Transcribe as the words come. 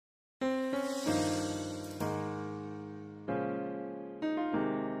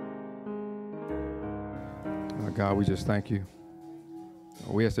God, we just thank you.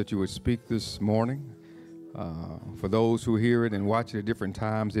 We ask that you would speak this morning. For those who hear it and watch it at different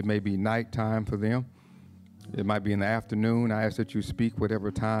times, it may be nighttime for them. It might be in the afternoon. I ask that you speak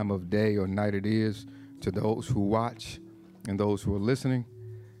whatever time of day or night it is to those who watch and those who are listening.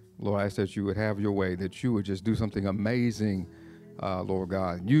 Lord, I ask that you would have your way, that you would just do something amazing, Lord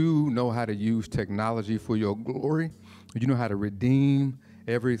God. You know how to use technology for your glory. You know how to redeem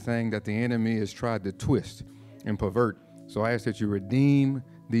everything that the enemy has tried to twist and pervert. So I ask that you redeem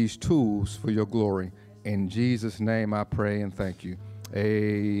these tools for your glory. In Jesus' name I pray and thank you.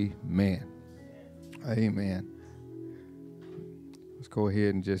 Amen. Amen. Let's go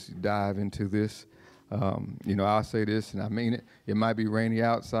ahead and just dive into this. I'll say this, and I mean it. It might be rainy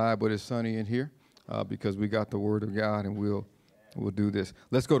outside, but it's sunny in here because we got the Word of God, and we'll do this.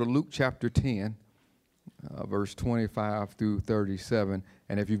 Let's go to Luke chapter 10, verse 25 through 37.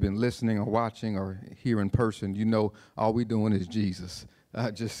 And if you've been listening or watching or here in person, you know all we're doing is Jesus.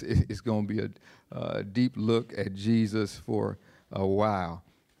 It's going to be a deep look at Jesus for a while.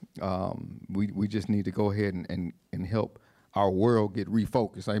 We just need to go ahead and help our world get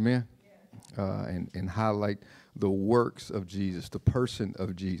refocused. Amen. And highlight the works of Jesus, the person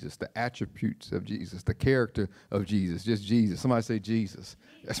of Jesus, the attributes of Jesus, the character of Jesus, just Jesus. Somebody say Jesus.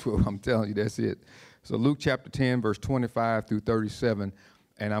 That's what I'm telling you. That's it. So Luke chapter 10, verse 25 through 37,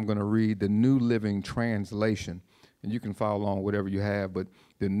 and I'm going to read the New Living Translation. And you can follow along whatever you have, but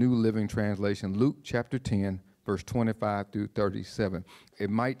the New Living Translation, Luke chapter 10, verse 25 through 37. It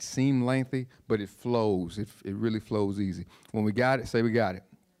might seem lengthy, but it flows. It really flows easy. When we got it, say we got it.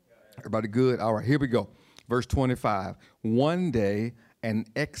 Everybody good? All right, here we go. Verse 25. One day, an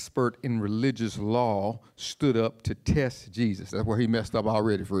expert in religious law stood up to test Jesus. That's where he messed up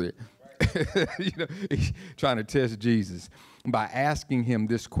already, Fred. He's trying to test Jesus by asking him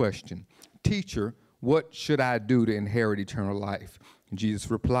this question. Teacher, what should I do to inherit eternal life? And Jesus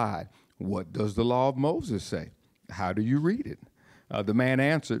replied, what does the law of Moses say? How do you read it? The man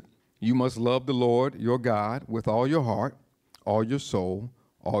answered, you must love the Lord your God with all your heart, all your soul,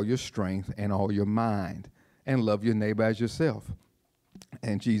 all your strength, and all your mind, and love your neighbor as yourself.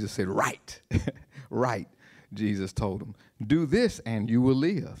 And Jesus said, right, right, Jesus told him. Do this and you will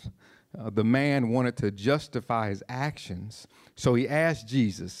live. The man wanted to justify his actions, so he asked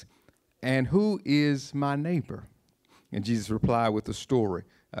Jesus, and who is my neighbor? And Jesus replied with a story.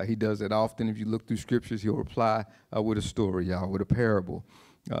 He does that often. If you look through scriptures, he'll reply with a story, y'all, with a parable.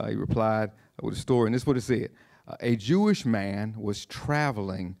 He replied with a story, and this is what it said. A Jewish man was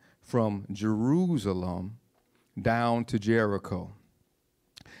traveling from Jerusalem down to Jericho,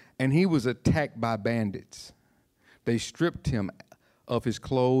 and he was attacked by bandits. They stripped him of his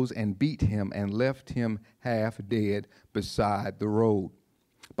clothes and beat him and left him half dead beside the road.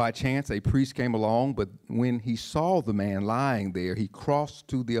 By chance, a priest came along, but when he saw the man lying there, he crossed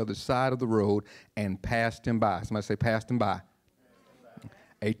to the other side of the road and passed him by. Somebody say, passed him by.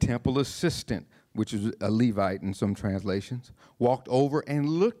 A temple assistant, which is a Levite in some translations, walked over and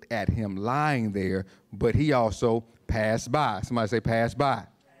looked at him lying there, but he also passed by. Somebody say, passed by.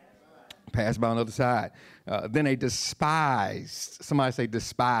 Passed by on the other side. Then a despised, somebody say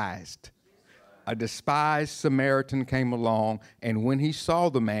despised. A despised Samaritan came along, and when he saw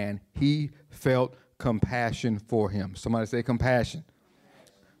the man, he felt compassion for him. Somebody say compassion.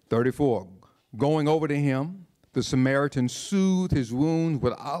 34. Going over to him, the Samaritan soothed his wounds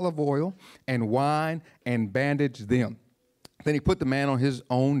with olive oil and wine and bandaged them. Then he put the man on his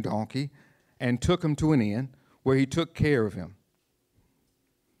own donkey and took him to an inn where he took care of him.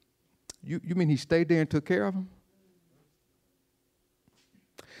 You mean he stayed there and took care of him?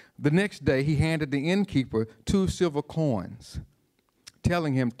 The next day, he handed the innkeeper 2 silver coins,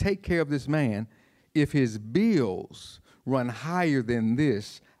 telling him, take care of this man. If his bills run higher than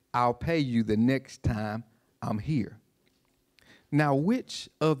this, I'll pay you the next time I'm here. Now, which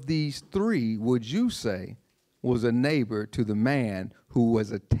of these 3 would you say was a neighbor to the man who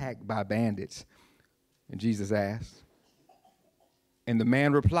was attacked by bandits? And Jesus asked. And the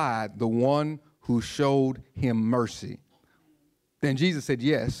man replied, the one who showed him mercy. Then Jesus said,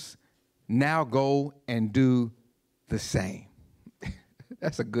 yes, now go and do the same.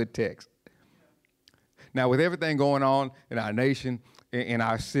 That's a good text. Now, with everything going on in our nation, in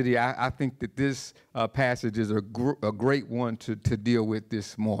our city, I think that this passage is a great one to deal with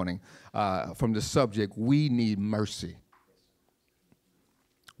this morning. From the subject, we need mercy.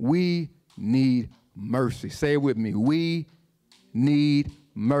 We need mercy. Say it with me. We need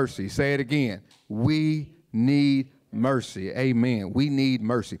mercy. Say it again. We need mercy. Amen. We need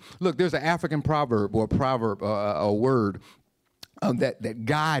mercy. Look, there's an African proverb or a word that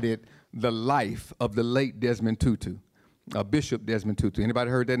guided the life of the late Desmond Tutu, Bishop Desmond Tutu. Anybody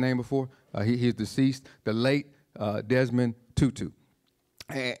heard that name before? He's deceased, the late Desmond Tutu.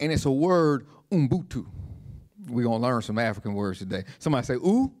 And it's a word, Ubuntu. We're going to learn some African words today. Somebody say,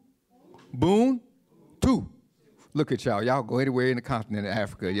 boon, tu. Look at y'all. Y'all go anywhere in the continent of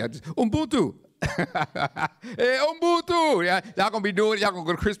Africa. Y'all just, Ubuntu. Hey, Ubuntu. Y'all going to be doing it. Y'all going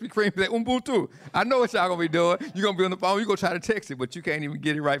to go to Krispy Kreme and say, Ubuntu. I know what y'all going to be doing. You're going to be on the phone. You're going to try to text it, but you can't even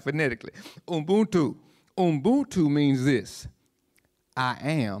get it right phonetically. Ubuntu. Ubuntu means this. I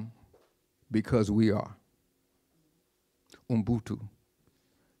am because we are. Ubuntu.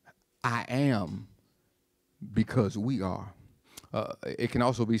 I am because we are. It can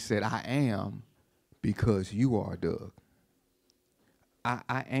also be said, I am because you are, Doug.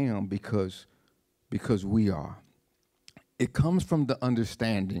 I am because we are. It comes from the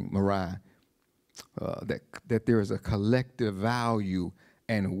understanding, Mariah, that there is a collective value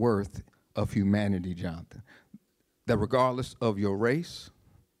and worth of humanity, Jonathan. That regardless of your race,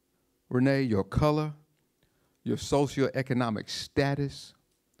 Renee, your color, your socioeconomic status,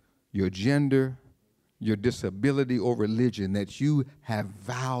 your gender, your disability or religion, that you have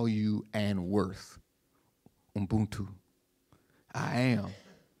value and worth. Ubuntu. I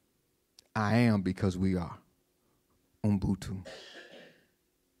am because we are. Ubuntu.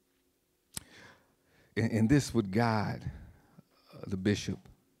 And this would guide the bishop.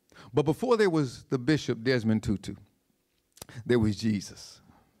 But before there was the Bishop Desmond Tutu, there was Jesus.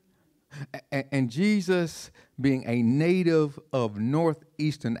 And Jesus, being a native of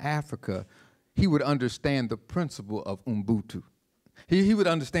northeastern Africa, he would understand the principle of Ubuntu. He would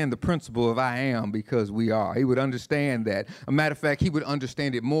understand the principle of I am because we are. He would understand that. A matter of fact, he would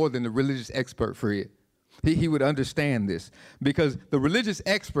understand it more than the religious expert, Fred. He would understand this because the religious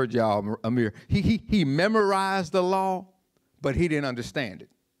expert, y'all, Amir, he memorized the law, but he didn't understand it.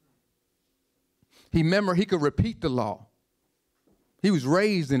 He could repeat the law. He was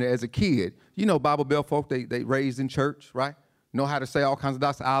raised in it as a kid. You know, Bible Belt folk, they raised in church, right? Know how to say all kinds of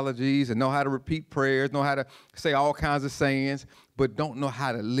doxologies and know how to repeat prayers, know how to say all kinds of sayings, but don't know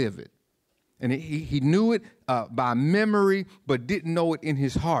how to live it. And he knew it by memory, but didn't know it in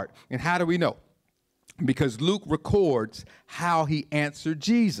his heart. And how do we know? Because Luke records how he answered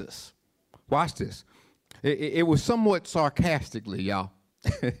Jesus. Watch this. It was somewhat sarcastically, y'all,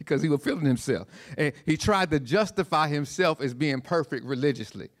 because he was feeling himself. And he tried to justify himself as being perfect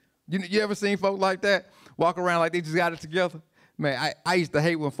religiously. You ever seen folk like that? Walk around like they just got it together? Man, I used to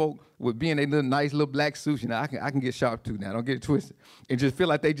hate when folk would be in their little nice little black suits. You know, I can get sharp too now. Don't get it twisted. And just feel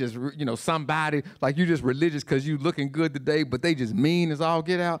like they just, you know, somebody, like you just religious because you looking good today, but they just mean as all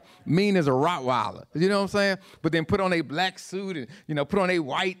get out. Mean as a Rottweiler. You know what I'm saying? But then put on a black suit and, you know, put on a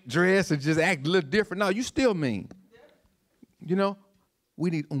white dress and just act a little different. No, you still mean. You know, we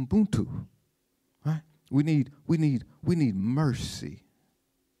need Ubuntu, right? We need mercy.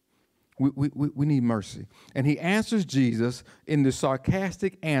 We need mercy. And he answers Jesus in the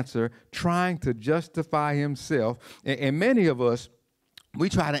sarcastic answer, trying to justify himself. And many of us, we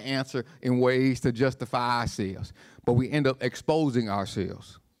try to answer in ways to justify ourselves, but we end up exposing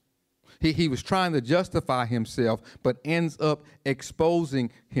ourselves. He was trying to justify himself, but ends up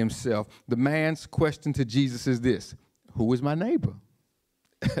exposing himself. The man's question to Jesus is this: who is my neighbor?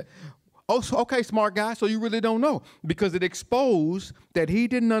 Oh, so, okay, smart guy, so you really don't know. Because it exposed that he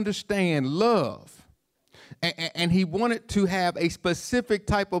didn't understand love. And he wanted to have a specific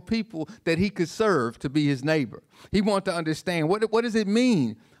type of people that he could serve to be his neighbor. He wanted to understand, what does it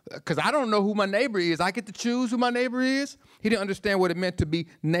mean? Because I don't know who my neighbor is. I get to choose who my neighbor is. He didn't understand what it meant to be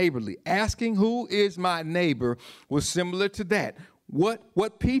neighborly. Asking who is my neighbor was similar to that.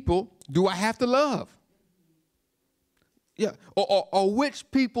 What people do I have to love? Yeah, or which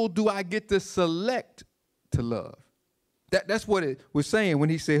people do I get to select to love? That's what it was saying when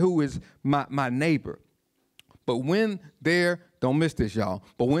he said, who is my neighbor? But when there, don't miss this, y'all,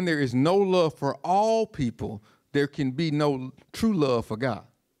 but when there is no love for all people, there can be no true love for God.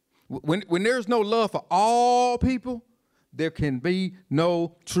 When there's no love for all people, there can be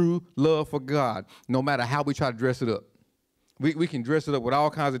no true love for God, no matter how we try to dress it up. We can dress it up with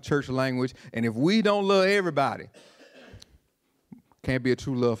all kinds of church language, and if we don't love everybody, can't be a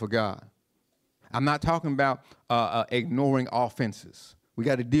true love for God. I'm not talking about ignoring offenses. We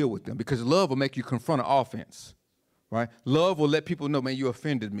got to deal with them because love will make you confront an offense, right? Love will let people know, man, you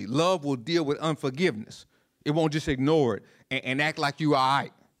offended me. Love will deal with unforgiveness. It won't just ignore it and act like you are all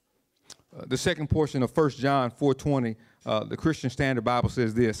right. The second portion of 1 John 4:20, the Christian Standard Bible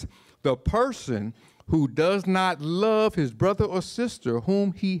says this: the person who does not love his brother or sister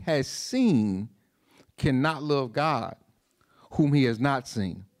whom he has seen cannot love God, whom he has not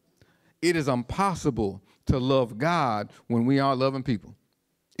seen. It is impossible to love God when we aren't loving people.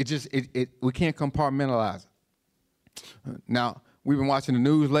 We can't compartmentalize it. Now, we've been watching the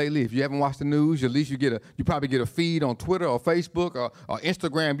news lately. If you haven't watched the news, at least you probably get a feed on Twitter or Facebook or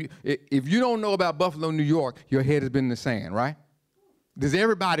Instagram. If you don't know about Buffalo, New York, your head has been in the sand, right? Does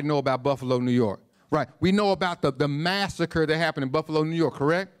everybody know about Buffalo, New York? Right. We know about the massacre that happened in Buffalo, New York,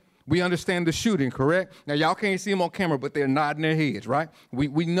 correct? We understand the shooting, correct? Now, y'all can't see them on camera, but they're nodding their heads, right?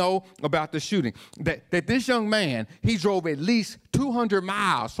 We know about the shooting. That this young man, he drove at least 200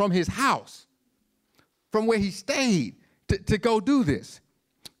 miles from his house, from where he stayed, to go do this.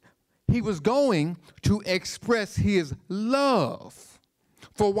 He was going to express his love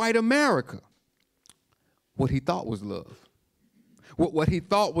for white America, what he thought was love. What he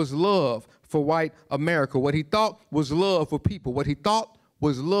thought was love for white America, what he thought was love for people, what he thought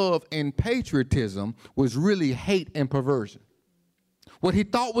was love and patriotism was really hate and perversion. What he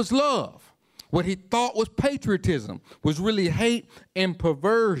thought was love, what he thought was patriotism was really hate and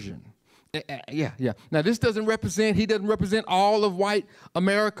perversion. Yeah. Now, he doesn't represent all of white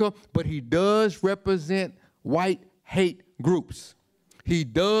America, but he does represent white hate groups. He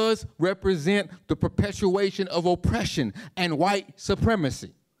does represent the perpetuation of oppression and white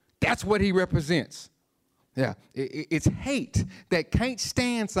supremacy. That's what he represents. Yeah, it's hate that can't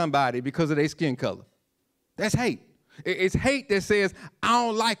stand somebody because of their skin color. That's hate. It's hate that says, I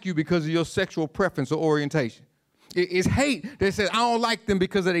don't like you because of your sexual preference or orientation. It's hate that says, I don't like them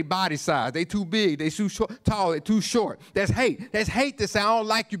because of their body size. They too big, they too tall, they too short. That's hate. That's hate that says, I don't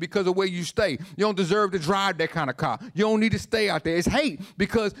like you because of where you stay. You don't deserve to drive that kind of car. You don't need to stay out there. It's hate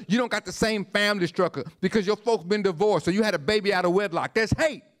because you don't got the same family structure, because your folks been divorced or you had a baby out of wedlock. That's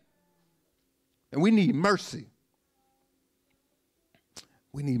hate. And we need mercy.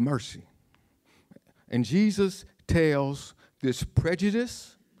 We need mercy. And Jesus tells this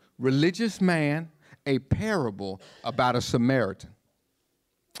prejudiced, religious man a parable about a Samaritan.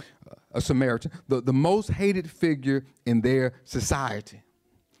 The most hated figure in their society.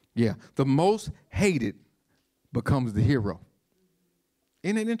 Yeah, the most hated becomes the hero.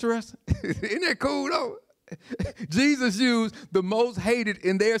 Isn't it interesting? Isn't that cool, though? Jesus used the most hated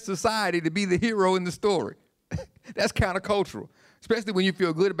in their society to be the hero in the story. That's countercultural, especially when you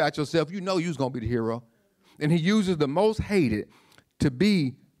feel good about yourself. You know you're going to be the hero. And he uses the most hated to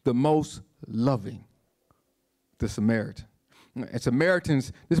be the most loving, the Samaritan. And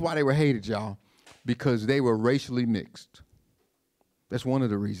Samaritans, this is why they were hated, y'all, because they were racially mixed. That's one of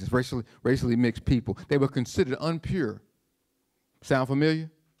the reasons, racially mixed people. They were considered impure. Sound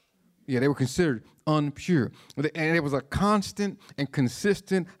familiar? Yeah, they were considered impure. And there was a constant and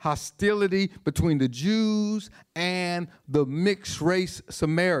consistent hostility between the Jews and the mixed race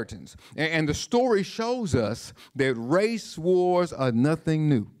Samaritans. And the story shows us that race wars are nothing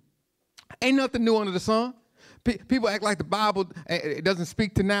new. Ain't nothing new under the sun. People act like the Bible, it doesn't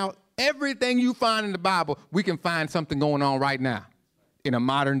speak to now. Everything you find in the Bible, we can find something going on right now in a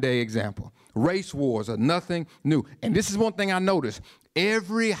modern day example. Race wars are nothing new. And this is one thing I noticed.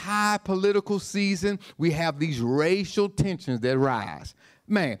 Every high political season, we have these racial tensions that rise.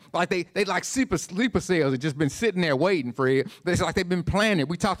 Man, like they like sleeper cells have just been sitting there waiting for it. It's like they've been planning.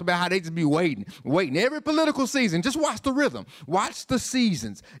 We talked about how they just be waiting. Every political season, just watch the rhythm. Watch the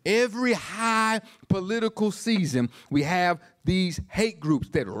seasons. Every high political season, we have these hate groups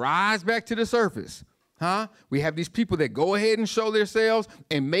that rise back to the surface. We have these people that go ahead and show themselves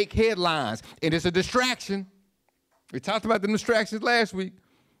and make headlines. And it's a distraction. We talked about the distractions last week.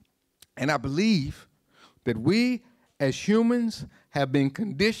 And I believe that we as humans have been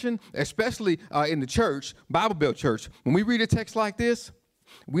conditioned, especially in the church, Bible Belt Church. When we read a text like this,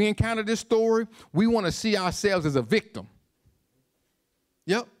 we encounter this story, we want to see ourselves as a victim.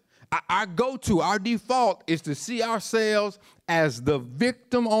 Yep. Our default is to see ourselves as the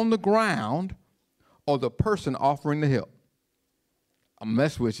victim on the ground or the person offering the help. I'm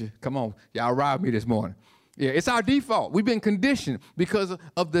messing with you. Come on. Y'all robbed me this morning. Yeah, it's our default. We've been conditioned because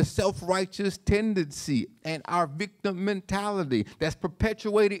of the self-righteous tendency and our victim mentality that's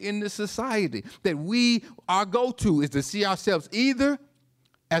perpetuated in this society, that our go-to is to see ourselves either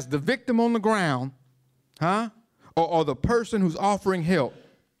as the victim on the ground, or the person who's offering help,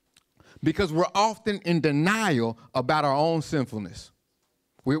 because we're often in denial about our own sinfulness.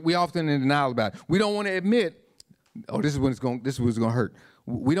 We often in denial about it. We don't want to admit, this is what's going to hurt.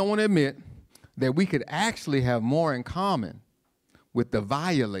 We don't want to admit that we could actually have more in common with the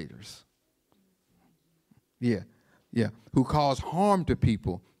violators. Yeah, who cause harm to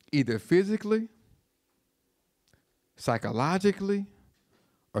people, either physically, psychologically,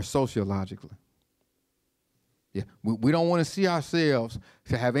 or sociologically. Yeah, we don't want to see ourselves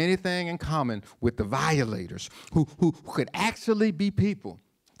to have anything in common with the violators who could actually be people,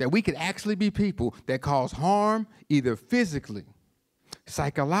 that we could actually be people that cause harm either physically,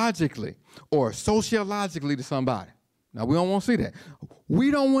 psychologically, or sociologically to somebody. Now, we don't want to see that.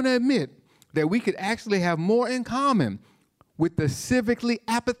 We don't want to admit that we could actually have more in common with the civically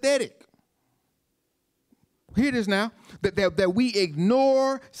apathetic. Hear this now, that we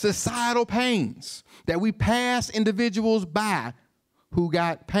ignore societal pains, that we pass individuals by who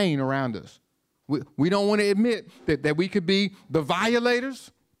got pain around us. We don't want to admit that we could be the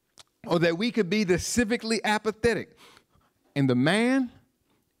violators or that we could be the civically apathetic. And the man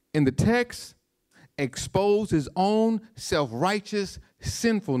in the text exposed his own self-righteous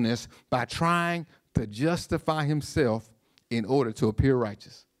sinfulness by trying to justify himself in order to appear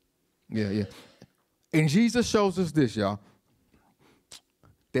righteous. Yeah. And Jesus shows us this, y'all,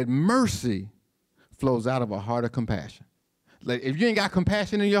 that mercy flows out of a heart of compassion. Like, if you ain't got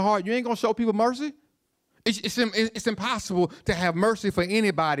compassion in your heart, you ain't gonna show people mercy. It's impossible to have mercy for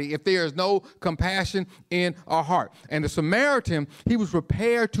anybody if there is no compassion in our heart. And the Samaritan, he was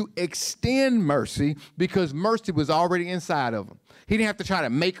prepared to extend mercy because mercy was already inside of him. He didn't have to try to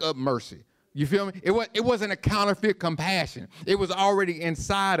make up mercy. You feel me? It wasn't a counterfeit compassion. It was already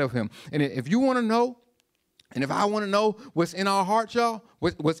inside of him. And if you want to know, and if I want to know what's in our heart, y'all,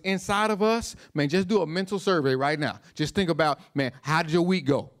 what's inside of us, man, just do a mental survey right now. Just think about, man, how did your week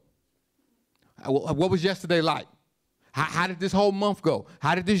go? What was yesterday like? How did this whole month go?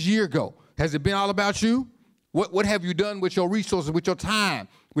 How did this year go? Has it been all about you? What have you done with your resources, with your time,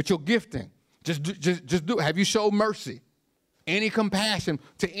 with your gifting? Just do. Have you showed mercy? Any compassion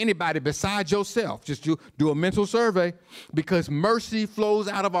to anybody besides yourself? Just do a mental survey, because mercy flows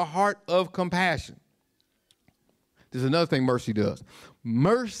out of a heart of compassion. There's another thing mercy does.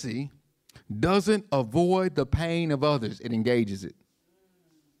 Mercy doesn't avoid the pain of others. It engages it.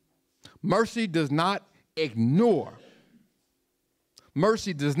 Mercy does not ignore.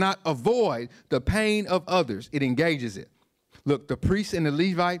 Mercy does not avoid the pain of others. It engages it. Look, the priest and the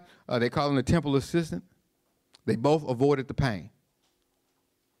Levite, they call him the temple assistant. They both avoided the pain.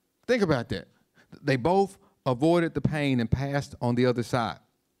 Think about that. They both avoided the pain and passed on the other side.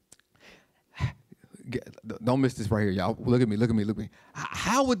 Don't miss this right here, y'all. Look at me.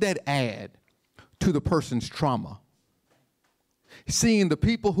 How would that add to the person's trauma? Seeing the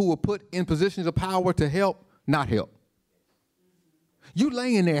people who were put in positions of power to help, not help. You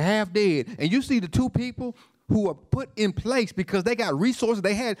laying there half dead, and you see the two people who are put in place because they got resources.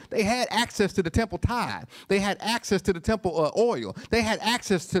 They had access to the temple tithe. They had access to the temple oil. They had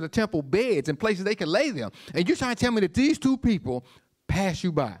access to the temple beds and places they could lay them. And you're trying to tell me that these two people pass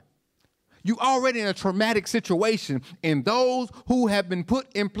you by. You already in a traumatic situation, and those who have been put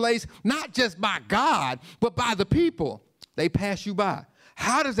in place, not just by God, but by the people, they pass you by.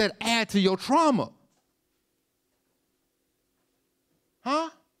 How does that add to your trauma?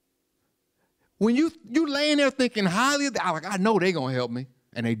 Huh? When you laying there thinking highly of that, like, I know they're going to help me,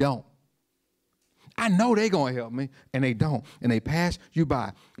 and they don't. I know they're going to help me, and they don't. And they pass you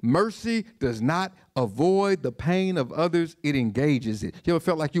by. Mercy does not avoid the pain of others. It engages it. You ever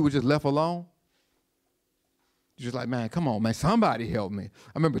felt like you were just left alone? You're just like, man, come on, man, somebody help me.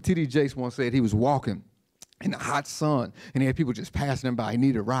 I remember T.D. Jakes once said he was walking in the hot sun, and he had people just passing him by. He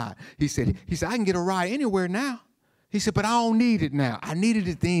needed a ride. He said, I can get a ride anywhere now. He said, but I don't need it now. I needed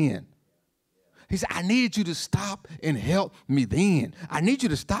it then. He said, I needed you to stop and help me then. I need you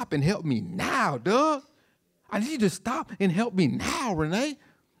to stop and help me now, Doug. I need you to stop and help me now, Renee.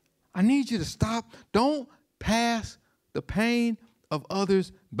 I need you to stop. Don't pass the pain of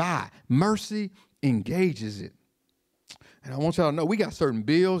others by. Mercy engages it. And I want y'all to know, we got certain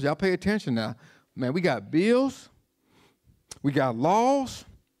bills. Y'all pay attention now. Man, we got bills. We got laws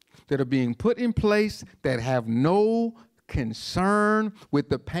that are being put in place that have no concern with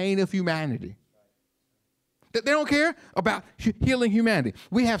the pain of humanity. They don't care about healing humanity.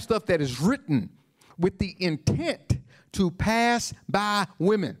 We have stuff that is written with the intent to pass by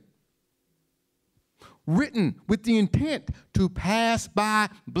women. Written with the intent to pass by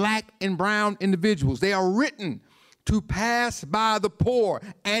black and brown individuals. They are written to pass by the poor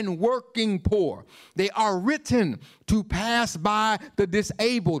and working poor. They are written to pass by the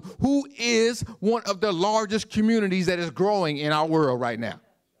disabled, who is one of the largest communities that is growing in our world right now.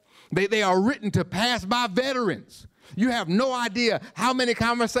 They are written to pass by veterans. You have no idea how many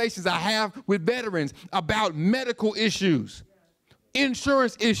conversations I have with veterans about medical issues,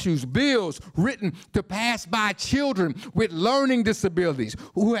 insurance issues, bills written to pass by children with learning disabilities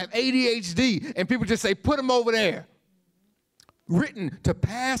who have ADHD, and people just say, put them over there. written to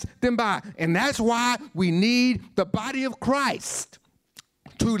pass them by. And that's why we need the body of Christ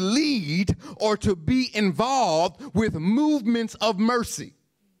to lead or to be involved with movements of mercy.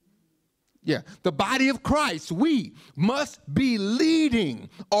 Yeah, the body of Christ, we must be leading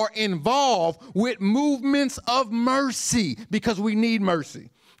or involved with movements of mercy because we need mercy.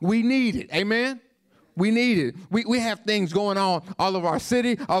 We need it. Amen? We need it. We have things going on all over our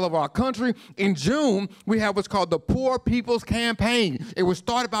city, all over our country. In June, we have what's called the Poor People's Campaign. It was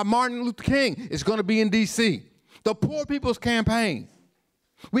started by Martin Luther King. It's going to be in D.C. The Poor People's Campaign.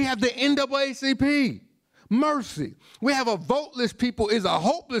 We have the NAACP. Mercy. We have a voteless people is a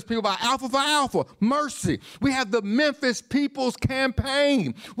hopeless people by Alpha for Alpha. Mercy. We have the Memphis People's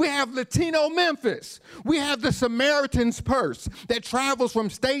Campaign. We have Latino Memphis. We have the Samaritan's Purse that travels from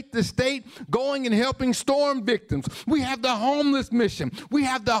state to state going and helping storm victims. We have the Homeless Mission. We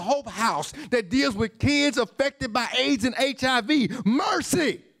have the Hope House that deals with kids affected by AIDS and HIV.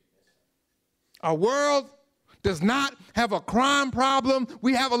 Mercy. Our world does not have a crime problem.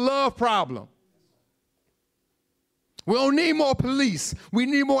 We have a love problem. We don't need more police. We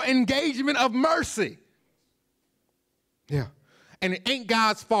need more engagement of mercy. Yeah. And it ain't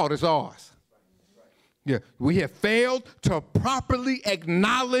God's fault, it's ours. Yeah. We have failed to properly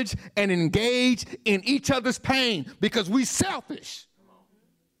acknowledge and engage in each other's pain because we're selfish.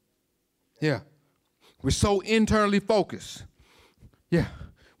 Yeah. We're so internally focused. Yeah.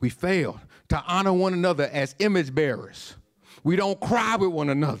 We failed to honor one another as image bearers. We don't cry with one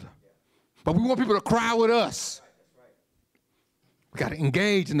another, but we want people to cry with us. We got to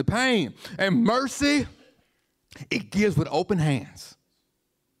engage in the pain. And mercy, it gives with open hands.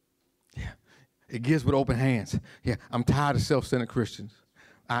 Yeah, it gives with open hands. Yeah, I'm tired of self-centered Christians.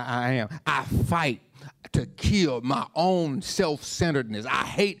 I am. I fight to kill my own self-centeredness. I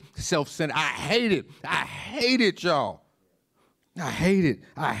hate self-centered. I hate it. I hate it, y'all. I hate it.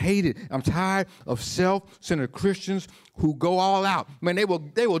 I hate it. I'm tired of self-centered Christians who go all out. Man, they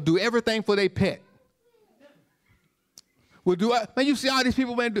will do everything for their pet. Man, you see all these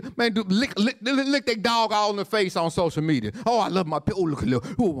people, lick their dog all in the face on social media. Oh, I love my pet. Oh, look at little.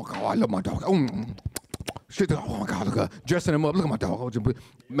 Oh my God, I love my dog. Oh my God, look at dressing him up. Look at my dog.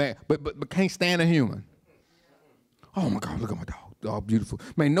 Man, but can't stand a human. Oh my God, look at my dog. Dog, beautiful.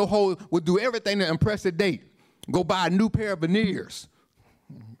 Man, no hole will do everything to impress a date. Go buy a new pair of veneers.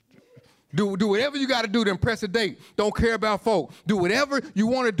 Do whatever you got to do to impress a date. Don't care about folk. Do whatever you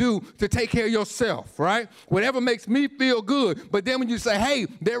want to do to take care of yourself, right? Whatever makes me feel good. But then when you say, hey,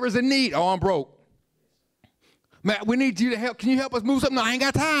 there is a need. Oh, I'm broke. Man, we need you to help. Can you help us move something? No, I ain't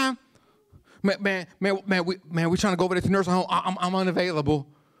got time. Man, we're trying to go over there to the nursing home. I'm unavailable.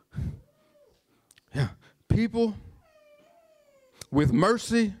 Yeah. People with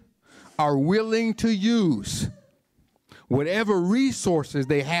mercy are willing to use whatever resources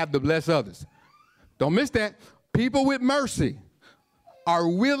they have to bless others. Don't miss that. People with mercy are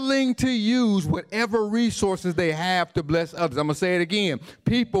willing to use whatever resources they have to bless others. I'm going to say it again.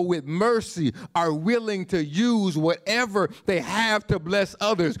 People with mercy are willing to use whatever they have to bless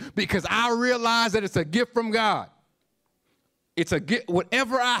others because I realize that it's a gift from God. It's a gift.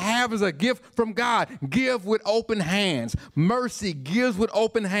 Whatever I have is a gift from God. Give with open hands. Mercy gives with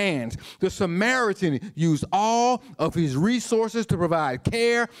open hands. The Samaritan used all of his resources to provide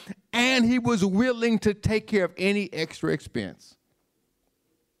care, and he was willing to take care of any extra expense.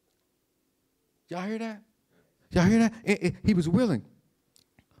 Y'all hear that? Y'all hear that? He was willing.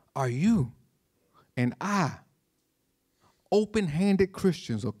 Are you and I open-handed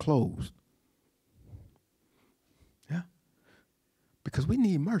Christians or closed? Because we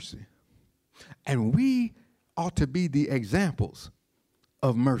need mercy. And we ought to be the examples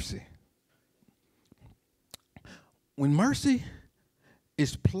of mercy. When mercy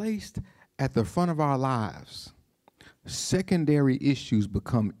is placed at the front of our lives, secondary issues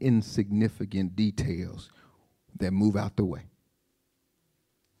become insignificant details that move out the way.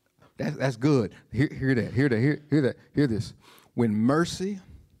 That's good. Hear this. When mercy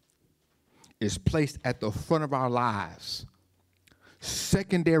is placed at the front of our lives,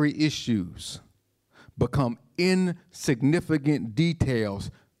 secondary issues become insignificant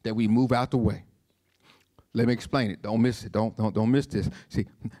details that we move out the way. Let me explain it. Don't miss it. Don't miss this. See,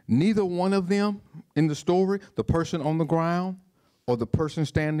 neither one of them in the story, the person on the ground or the person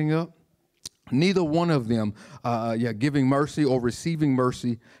standing up, neither one of them, giving mercy or receiving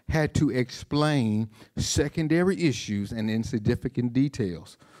mercy, had to explain secondary issues and insignificant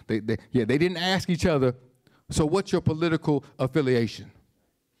details. They didn't ask each other, so what's your political affiliation?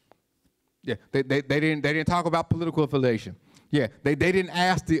 Yeah, they didn't talk about political affiliation. Yeah, they didn't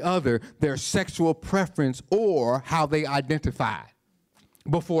ask the other their sexual preference or how they identified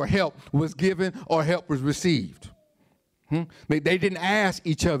before help was given or help was received. They didn't ask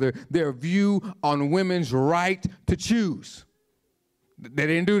each other their view on women's right to choose. They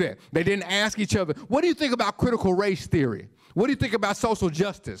didn't do that. They didn't ask each other, what do you think about critical race theory? What do you think about social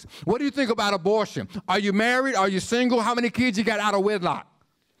justice? What do you think about abortion? Are you married? Are you single? How many kids you got out of wedlock?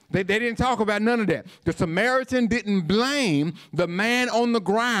 They didn't talk about none of that. The Samaritan didn't blame the man on the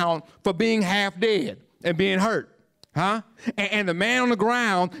ground for being half dead and being hurt. And the man on the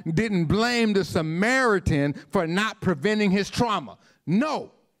ground didn't blame the Samaritan for not preventing his trauma.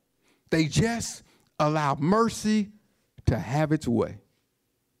 No, they just allowed mercy to have its way.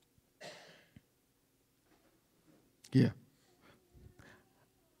 Yeah.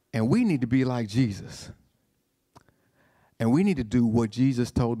 And we need to be like Jesus. And we need to do what Jesus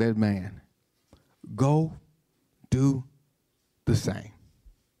told that man. Go do the same.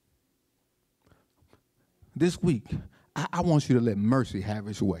 This week, I want you to let mercy have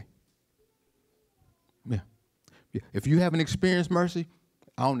its way. Yeah. If you haven't experienced mercy,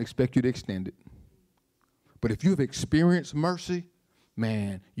 I don't expect you to extend it. But if you've experienced mercy,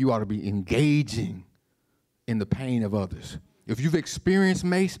 man, you ought to be engaging in the pain of others. If you've experienced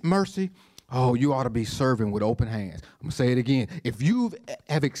mercy, oh, you ought to be serving with open hands. I'm going to say it again. If you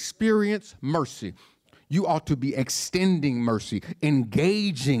have experienced mercy, you ought to be extending mercy,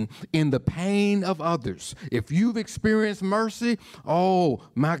 engaging in the pain of others. If you've experienced mercy, oh,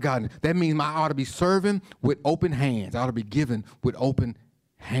 my God, that means I ought to be serving with open hands. I ought to be giving with open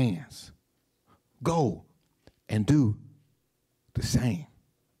hands. Go and do the same.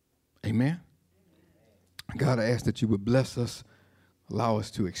 Amen. God, I ask that you would bless us, allow us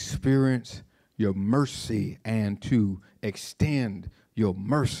to experience your mercy and to extend your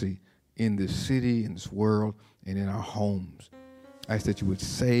mercy in this city, in this world, and in our homes. I ask that you would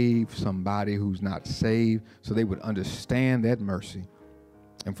save somebody who's not saved so they would understand that mercy.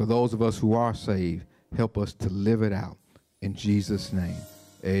 And for those of us who are saved, help us to live it out. In Jesus' name,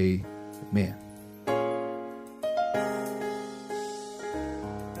 amen.